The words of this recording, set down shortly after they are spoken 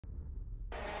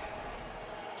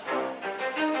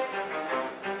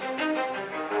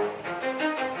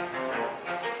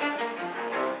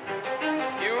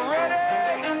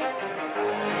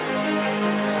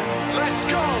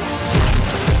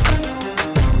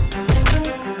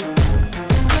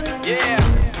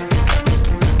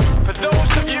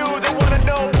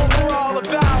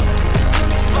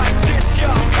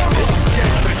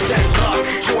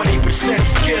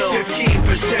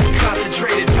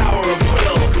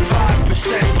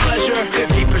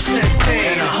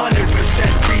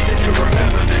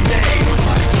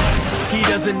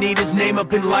need his name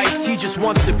up in lights. He just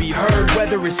wants to be heard,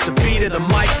 whether it's the beat or the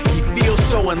mic. He feels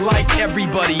so unlike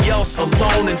everybody else,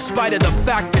 alone, in spite of the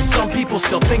fact that some people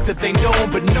still think that they know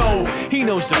him. But no, he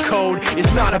knows the code.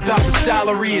 It's not about the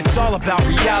salary, it's all about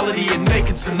reality and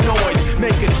making some noise,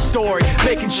 making a story,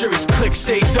 making sure his click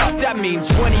stays up. That means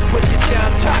when he puts it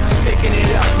down, Tox picking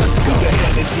it up. Let's go. Who the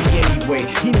hell is he anyway?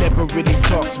 He never really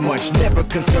talks much, never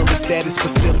concerned with status, but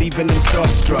still even him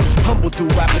starstruck. Humble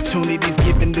through opportunities,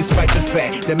 given despite the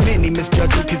fact that many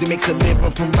misjudge him cause he makes a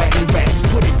living from writing raps.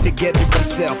 Put it together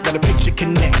himself, now the picture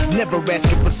connects. Never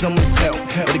asking for someone's help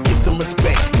or to get some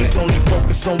respect. He's only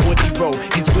focused on what he wrote.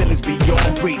 His will is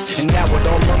beyond reach, and now it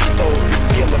all unfolds. The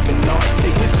skill of an artist.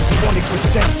 This is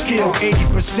 20% skill,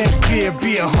 80% fear.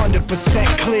 Be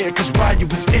 100% clear, cause Ryu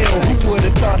was ill. Who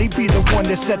would've thought he'd be the one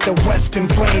that set the West in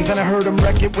flames? And I heard him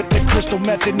wreck it with the crystal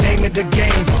method, name of the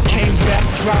game. Came back,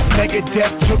 dropped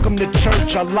Megadeth, took him to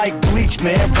church. I like Bleach,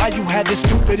 man. Ryu had the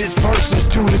stupidest verses,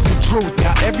 dude, it's the truth.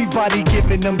 Now everybody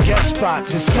giving them guest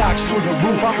spots and stocks through the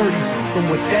roof. I heard him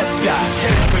with that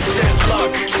This is 10%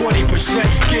 luck, 20%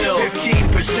 skill,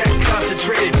 15%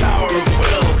 concentrated power of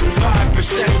will,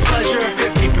 5% pleasure,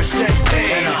 50%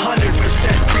 pain, and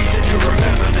 100% reason to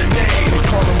remember the name. They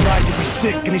call him Ryu, he's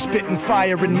sick and he's spitting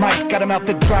fire. And Mike got him out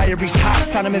the dryer, he's hot.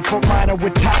 Found him in Fort Minor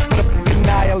with top, but a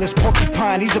nihilist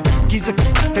porcupine. He's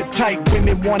the type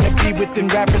women wanna be within.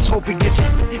 Rappers hope he gets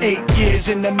 8 years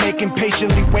in the making,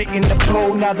 patiently waiting to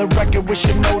blow. Now the record with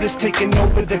your notice taking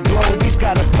over the globe. He's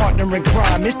got a partner in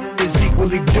crime, his is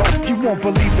equally dope. You won't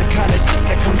believe the kind of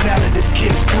that comes out of this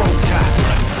kid's throat.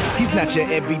 He's not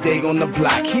your everyday on the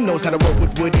block. He knows how to work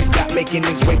with what he's got, making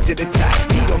his way to the top.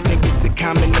 He don't think it's a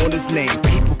comment on his name.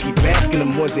 People keep asking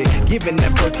him, was it given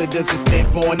that birth or does it stand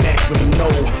for an acronym? No,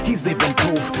 he's living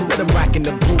proof. Let him rock in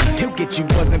the booth. He'll get you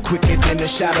buzzing quicker than a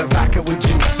shot of vodka with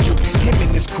juice. Him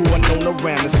and his crew are known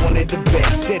around as one of the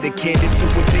best. Dedicated to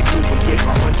what they do and give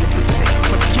 100%.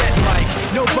 Forget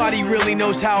Mike, nobody really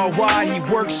knows how or why he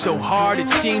works so hard. It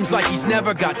seems like he's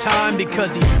never got time,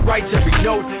 because he writes every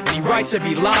note and he writes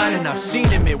every line. And I've seen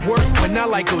him at work when that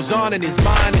light goes on in his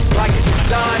mind. It's like a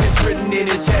design is written in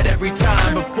his head every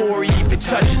time before he even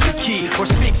touches a key or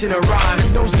speaks in a rhyme.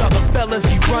 And those other fellas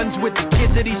he runs with, the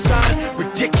kids that he signed,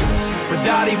 ridiculous,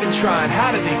 without even trying.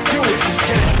 How do they do it? This is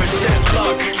 10%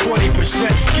 luck,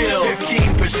 20% skill,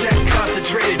 15%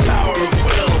 concentrated power of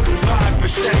will,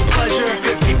 5% pleasure,